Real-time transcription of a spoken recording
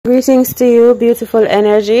Greetings to you, beautiful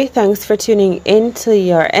energy. Thanks for tuning in to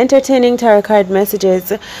your entertaining tarot card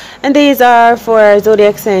messages. And these are for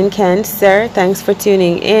Zodiac sign Cancer. Thanks for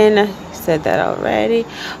tuning in. Said that already.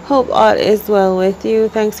 Hope all is well with you.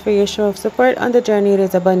 Thanks for your show of support on the journey. It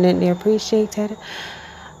is abundantly appreciated.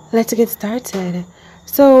 Let's get started.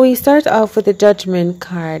 So we start off with the Judgment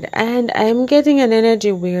card. And I'm getting an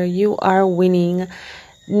energy where you are winning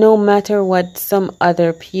no matter what some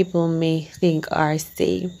other people may think or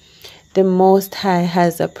say. The Most High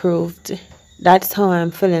has approved. That's how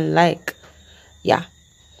I'm feeling like. Yeah.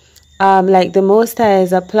 Like the Most High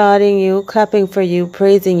is applauding you, clapping for you,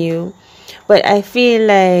 praising you. But I feel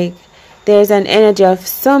like there's an energy of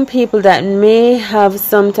some people that may have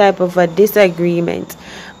some type of a disagreement.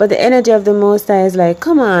 But the energy of the Most High is like,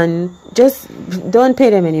 come on, just don't pay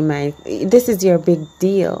them any mind. This is your big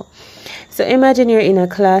deal. So imagine you're in a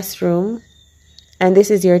classroom and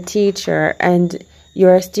this is your teacher and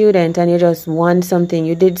you're a student and you just won something.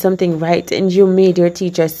 You did something right and you made your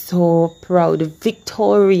teacher so proud.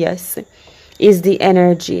 Victorious is the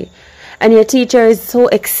energy. And your teacher is so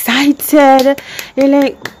excited. You're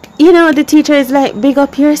like, you know, the teacher is like, big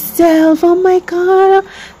up yourself. Oh my God.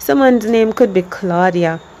 Someone's name could be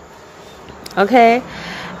Claudia. Okay.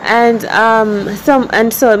 And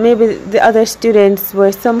so maybe the other students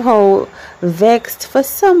were somehow vexed for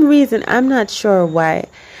some reason. I'm not sure why.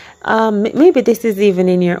 Maybe this is even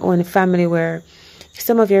in your own family where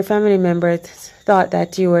some of your family members thought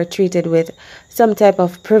that you were treated with some type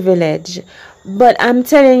of privilege. But I'm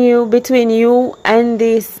telling you, between you and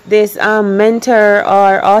this mentor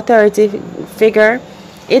or authority figure,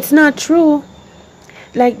 it's not true.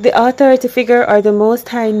 Like the authority figure or the Most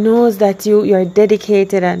High knows that you're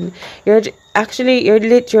dedicated and you're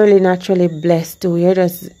literally naturally blessed too. You're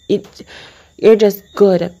just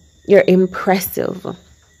good. You're impressive.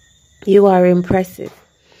 You are impressive.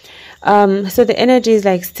 So the energy is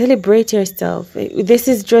like, celebrate yourself. This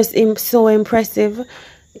is just so impressive.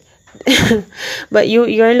 But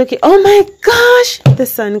you're looking, oh my gosh, the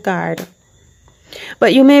Sun card.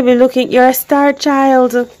 But you may be looking, you're a star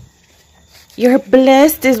child. You're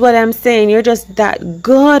blessed is what I'm saying. You're just that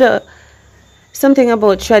good. Something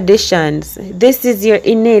about traditions. This is your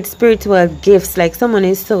innate spiritual gifts. Like someone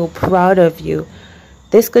is so proud of you.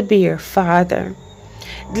 This could be your father.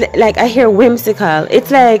 Like I hear whimsical.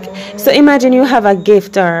 It's like, so imagine you have a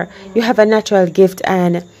gift or you have a natural gift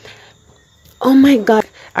and oh my God.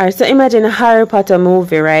 Alright, so imagine a Harry Potter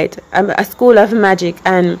movie, right? A school of magic,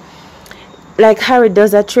 and like Harry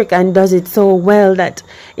does a trick and does it so well that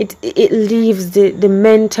it leaves the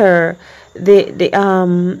mentor,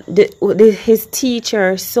 his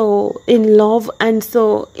teacher so in love and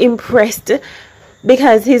so impressed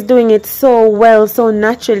because he's doing it so well, so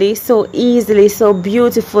naturally, so easily, so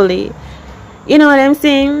beautifully. You know what I'm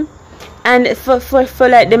saying? And for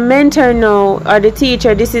like the mentor now or the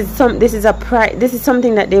teacher, this is something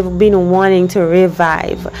that they've been wanting to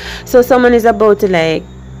revive. So someone is about to like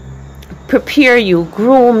prepare you,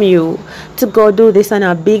 groom you to go do this on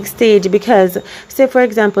a big stage because, say for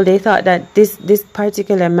example, they thought that this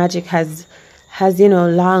particular magic has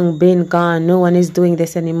long been gone. No one is doing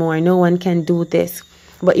this anymore. No one can do this.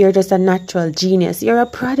 But you're just a natural genius. You're a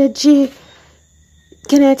prodigy.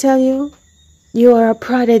 Can I tell you? You are a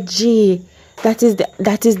prodigy. That is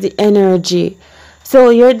the energy. So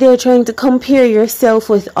you're there trying to compare yourself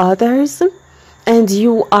with others, and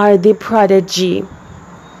you are the prodigy.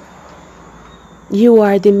 You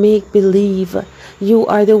are the make-believe. You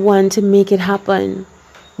are the one to make it happen.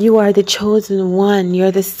 You are the chosen one.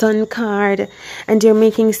 You're the Sun card. And you're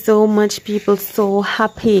making so much people so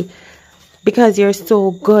happy because you're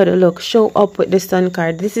so good. Look, show up with the Sun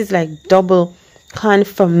card. This is like double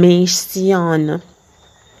confirmation.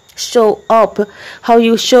 Show up. How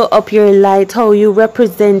you show up your light. How you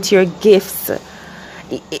represent your gifts.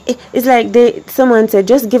 It's like someone said,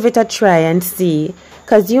 just give it a try and see.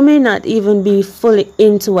 Because you may not even be fully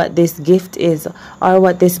into what this gift is or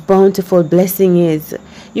what this bountiful blessing is.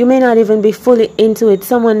 You may not even be fully into it.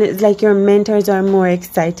 Someone is like your mentors are more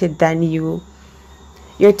excited than you.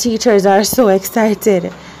 Your teachers are so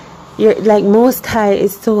excited. You're like Most High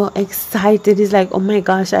is so excited. He's like, oh my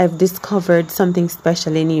gosh, I've discovered something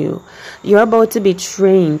special in you. You're about to be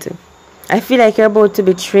trained. I feel like you're about to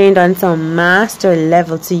be trained on some master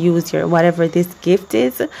level to use your whatever this gift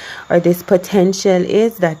is or this potential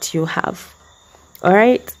is that you have.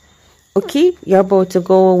 Alright? Okay? You're about to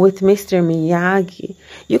go with Mr. Miyagi.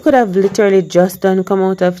 You could have literally just come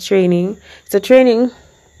out of training. So training,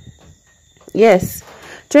 yes.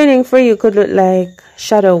 Training for you could look like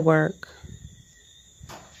shadow work.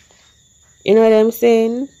 You know what I'm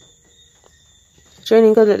saying?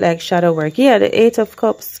 Training could look like shadow work. Yeah, the Eight of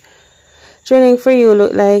Cups. Training for you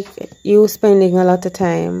look like you spending a lot of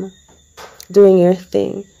time doing your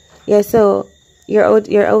thing. Yeah, so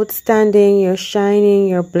you're outstanding, you're shining,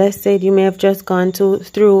 you're blessed. You may have just gone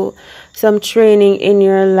through some training in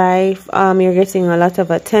your life. You're getting a lot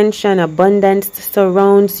of attention. Abundance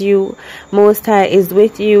surrounds you. Most High is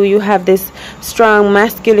with you. You have this strong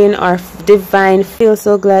masculine or divine. Feel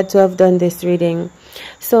so glad to have done this reading.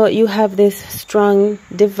 So you have this strong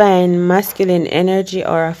divine masculine energy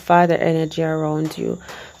or a father energy around you.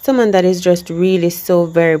 Someone that is just really so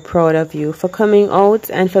very proud of you for coming out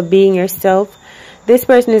and for being yourself. This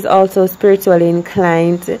person is also spiritually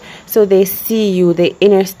inclined, so they see you, they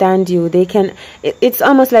understand you, they can, it's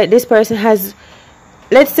almost like this person has,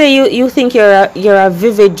 let's say you think you're a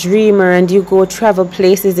vivid dreamer and you go travel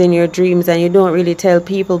places in your dreams and you don't really tell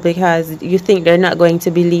people because you think they're not going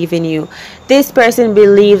to believe in you. This person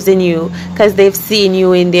believes in you because they've seen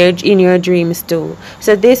you in your dreams too.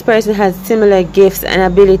 So this person has similar gifts and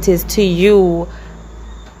abilities to you.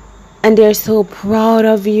 And they're so proud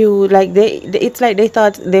of you. Like it's like they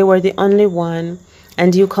thought they were the only one,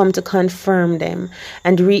 and you come to confirm them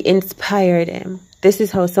and re-inspire them. This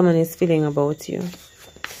is how someone is feeling about you.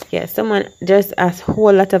 Yeah, someone just has a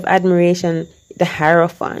whole lot of admiration. The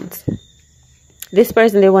Hierophant. This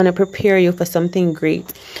person, they want to prepare you for something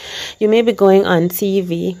great. You may be going on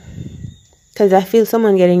TV, because I feel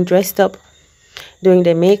someone getting dressed up, doing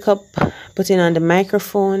their makeup, putting on the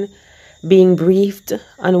microphone, being briefed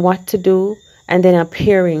on what to do, and then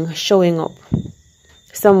appearing, showing up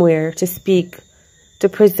somewhere to speak, to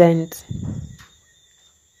present.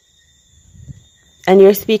 And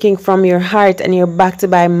you're speaking from your heart and you're backed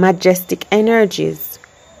by majestic energies.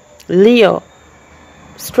 Leo.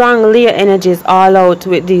 Strong Leo energies all out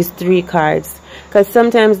with these three cards. Because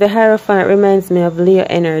sometimes the Hierophant reminds me of Leo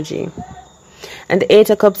energy. And the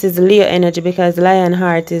Eight of Cups is Leo energy because Lion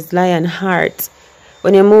Heart is Lion Heart.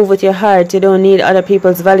 When you move with your heart, you don't need other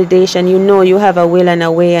people's validation. You know you have a will and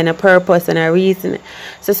a way and a purpose and a reason.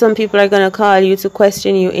 So some people are going to call you to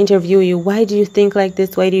question you, interview you. Why do you think like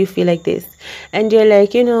this? Why do you feel like this? And you're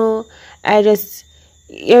like, you know,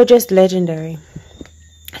 you're just legendary.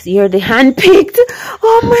 So you're the handpicked.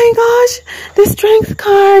 Oh my gosh, the Strength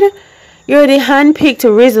card. You're the handpicked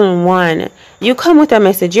Risen One. You come with a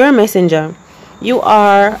message. You're a messenger. You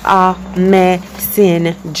are a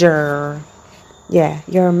messenger. Yeah,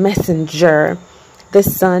 you're a messenger. The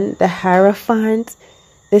Sun, the Hierophant,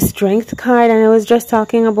 the Strength card, and I was just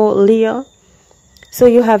talking about Leo. So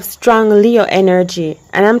you have strong Leo energy,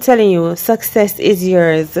 and I'm telling you, success is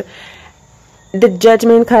yours. The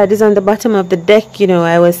Judgment card is on the bottom of the deck. You know,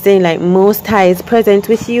 I was saying like Most High is present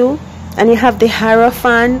with you, and you have the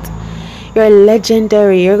Hierophant. You're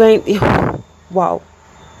legendary. You're going, wow,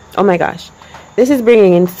 oh my gosh. This is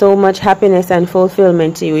bringing in so much happiness and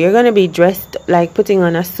fulfillment to you. You're going to be dressed like putting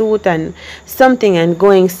on a suit and something and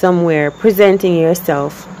going somewhere, presenting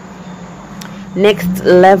yourself. Next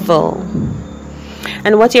level.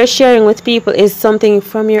 And what you're sharing with people is something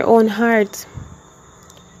from your own heart.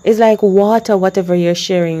 It's like water, whatever you're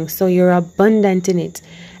sharing. So you're abundant in it.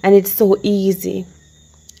 And it's so easy.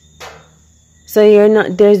 So you're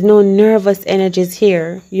not, there's no nervous energies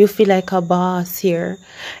here. You feel like a boss here.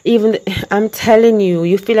 Even, I'm telling you,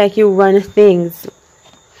 you feel like you run things.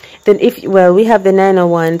 Then we have the Nine of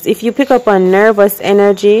Wands. If you pick up on nervous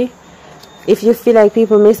energy, if you feel like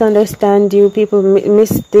people misunderstand you, people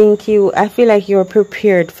misthink you, I feel like you're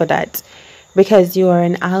prepared for that. Because you are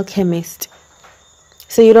an alchemist.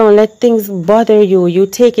 So you don't let things bother you. You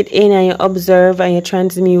take it in and you observe and you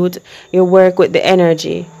transmute. You work with the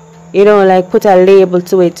energy. You don't like put a label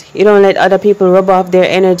to it. You don't let other people rub off their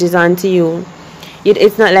energies onto you.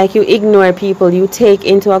 It's not like you ignore people. You take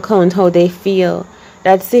into account how they feel.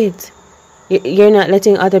 That's it. You're not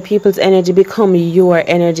letting other people's energy become your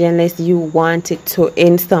energy unless you want it to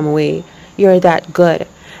in some way. You're that good.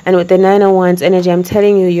 And with the Nine of Wands energy, I'm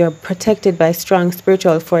telling you, you're protected by strong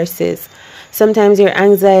spiritual forces. Sometimes your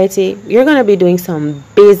anxiety, you're going to be doing some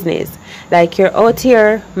business. Like you're out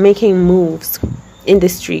here making moves in the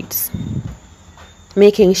streets,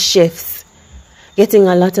 making shifts, getting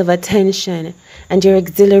a lot of attention, and you're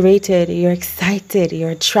exhilarated, you're excited,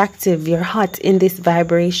 you're attractive, you're hot in this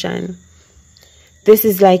vibration. This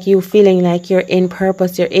is like you feeling like you're in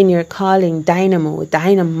purpose, you're in your calling, dynamite,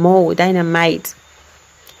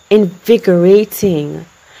 invigorating,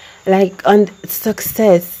 like on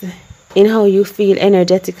success in how you feel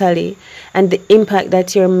energetically and the impact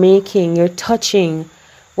that you're making, you're touching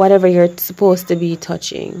whatever you're supposed to be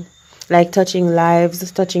touching. like touching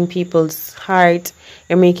lives, touching people's heart.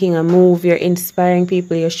 You're making a move, you're inspiring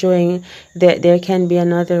people, you're showing that there can be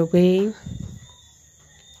another way.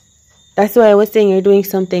 That's why I was saying you're doing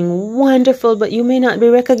something wonderful, but you may not be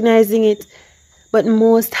recognizing it. But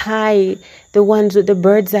Most High, the ones with the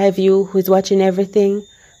bird's eye view, who's watching everything,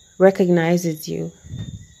 recognizes you.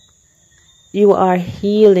 You are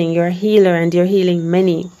healing. You're a healer, and you're healing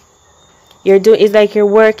many. It's like you're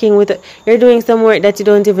working with. You're doing some work that you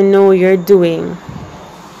don't even know you're doing.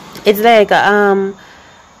 It's like a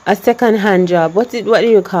second-hand job. What do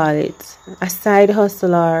you call it? A side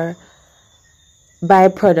hustle or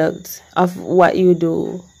byproduct of what you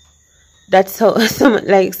do. That's how someone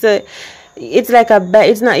like so. It's like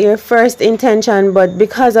it's not your first intention, but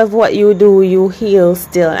because of what you do, you heal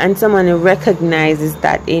still, and someone recognizes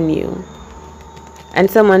that in you, and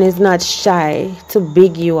someone is not shy to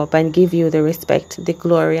big you up and give you the respect, the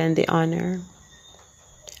glory, and the honor.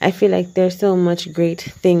 I feel like there's so much great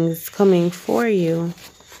things coming for you.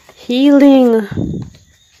 Healing,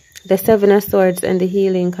 the Seven of Swords and the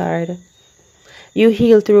healing card. You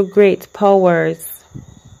heal through great powers.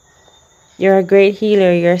 You're a great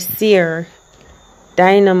healer. You're a seer.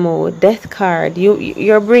 Dynamo. Death card.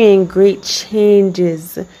 You're bringing great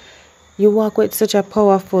changes. You walk with such a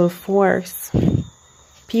powerful force.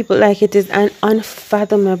 People like it is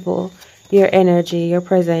unfathomable. Your energy, your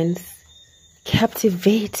presence.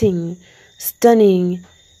 Captivating. Stunning.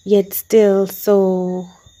 Yet still so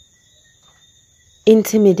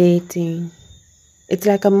intimidating. It's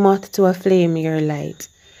like a moth to a flame, your light.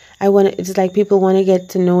 It's like people want to get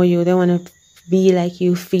to know you. They want to be like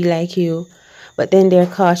you, feel like you. But then they're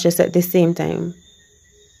cautious at the same time.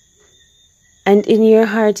 And in your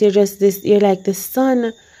heart, you're like the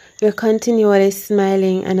sun. You're continually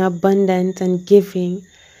smiling and abundant and giving.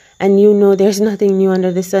 And you know there's nothing new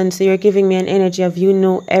under the sun. So you're giving me an energy of you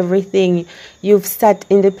know everything. You've sat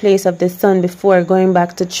in the place of the sun before, going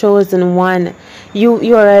back to chosen one.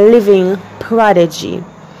 You're a living prodigy.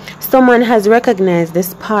 Someone has recognized the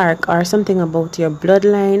spark or something about your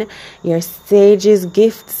bloodline, your sage's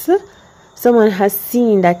gifts. Someone has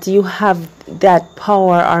seen that you have that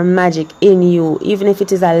power or magic in you, even if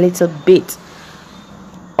it is a little bit.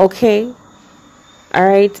 Okay?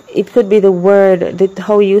 Alright, it could be the word,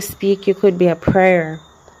 how you speak. You could be a prayer,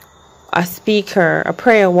 a speaker, a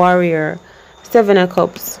prayer warrior. Seven of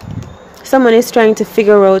Cups. Someone is trying to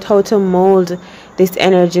figure out how to mold this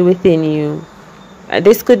energy within you.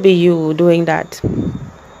 This could be you doing that.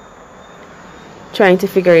 Trying to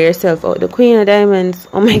figure yourself out. The Queen of Diamonds.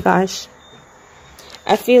 Oh my gosh.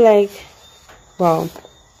 I feel like, wow.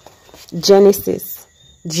 Genesis.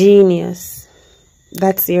 Genius.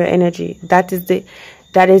 That's your energy. That is the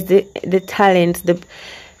talent, the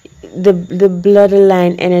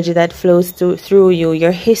bloodline energy that flows through you,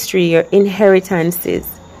 your history, your inheritances.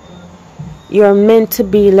 You're meant to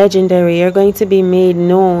be legendary. You're going to be made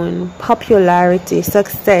known. Popularity,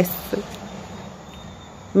 success.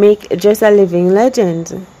 Make just a living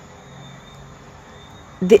legend.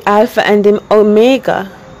 The Alpha and the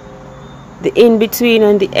Omega. The in-between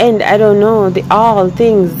and the end. I don't know. The all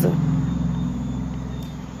things.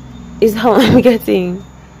 Is how I'm getting.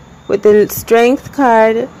 With the Strength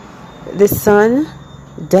card, the Sun,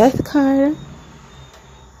 Death card.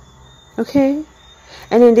 Okay?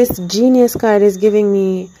 And then this Genius card is giving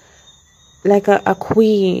me like a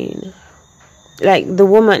queen. Like the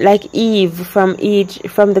woman, like Eve from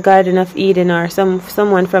the Garden of Eden, or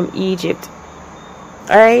someone from Egypt.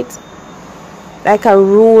 Alright? Like a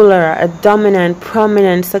ruler, a dominant,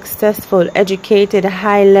 prominent, successful, educated,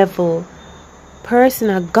 high level person,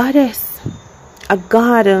 a goddess, a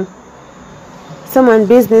god, someone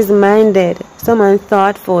business minded, someone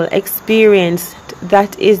thoughtful, experienced.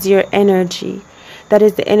 That is your energy. That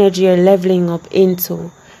is the energy you're leveling up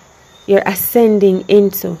into, you're ascending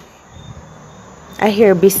into. I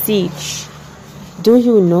hear beseech. Do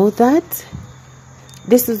you know that?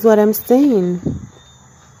 This is what I'm saying.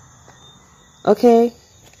 Okay?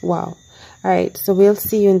 Wow. Alright, so we'll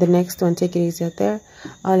see you in the next one. Take it easy out there.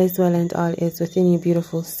 All is well and all is within you,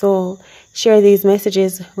 beautiful soul. Share these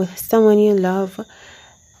messages with someone you love.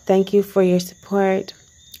 Thank you for your support.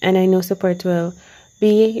 And I know support will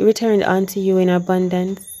be returned onto you in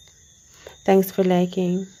abundance. Thanks for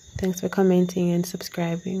liking. Thanks for commenting and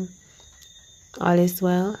subscribing. All is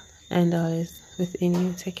well and all is within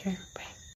you. Take care. Bye.